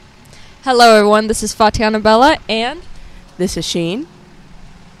Hello, everyone. This is Fatiana Bella, and This is Sheen.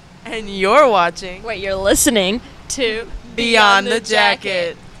 And you're watching you're listening to Beyond the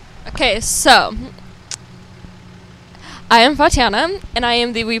Jacket. Okay, so I am Fatiana, and I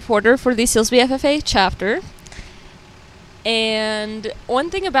am the reporter for the Silsby FFA chapter. And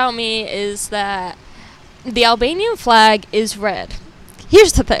one thing about me is that the Albanian flag is red.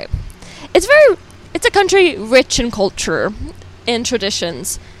 Here's the thing: it's a country rich in culture and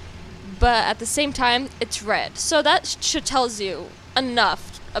traditions. But at the same time, it's red. So that should tells you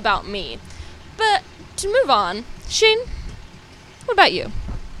enough about me. But to move on, Shane, what about you?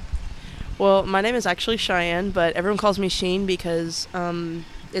 Well, my name is actually Cheyenne, but everyone calls me Sheen because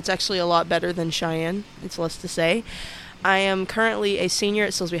it's actually a lot better than Cheyenne. It's less to say. I am currently a senior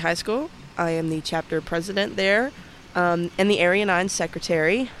at Silsby High School. I am the chapter president there and the Area 9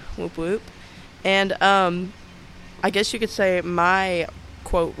 secretary. Whoop whoop. And I guess you could say my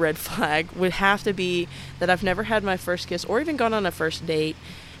quote red flag would have to be that I've never had my first kiss or even gone on a first date,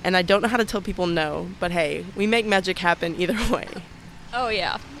 and I don't know how to tell people no, but hey, we make magic happen either way. Oh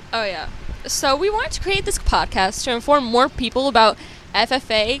yeah. So we wanted to create this podcast to inform more people about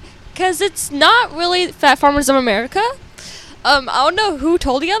FFA, because it's not really Fat Farmers of America. I don't know who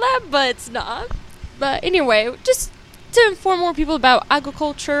told you that, but it's not. But anyway, just to inform more people about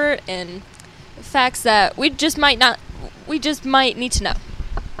agriculture and facts that we just might need to know.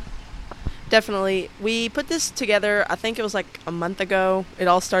 Definitely. We put this together, I think it was like a month ago. It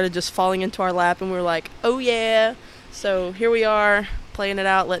all started just falling into our lap, and we were like, oh yeah. So here we are, playing it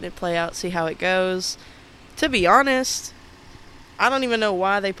out, letting it play out, see how it goes. To be honest, I don't even know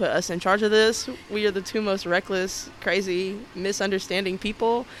why they put us in charge of this. We are the two most reckless, crazy, misunderstanding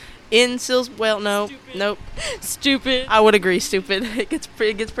people in Sills. Well, no, Stupid. nope. Stupid. I would agree, stupid. It gets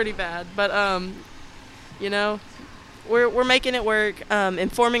pretty bad. But, we're making it work,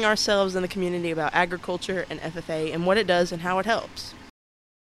 informing ourselves and the community about agriculture and FFA and what it does and how it helps.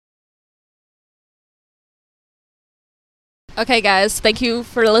 Okay, guys, thank you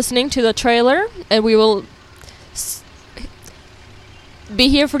for listening to the trailer, and we will be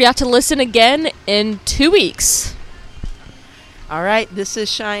here for you to listen again in 2 weeks. All right, this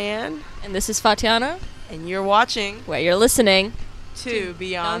is Cheyenne. And this is Fatiana, And you're watching where you're listening to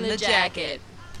Beyond the Jacket.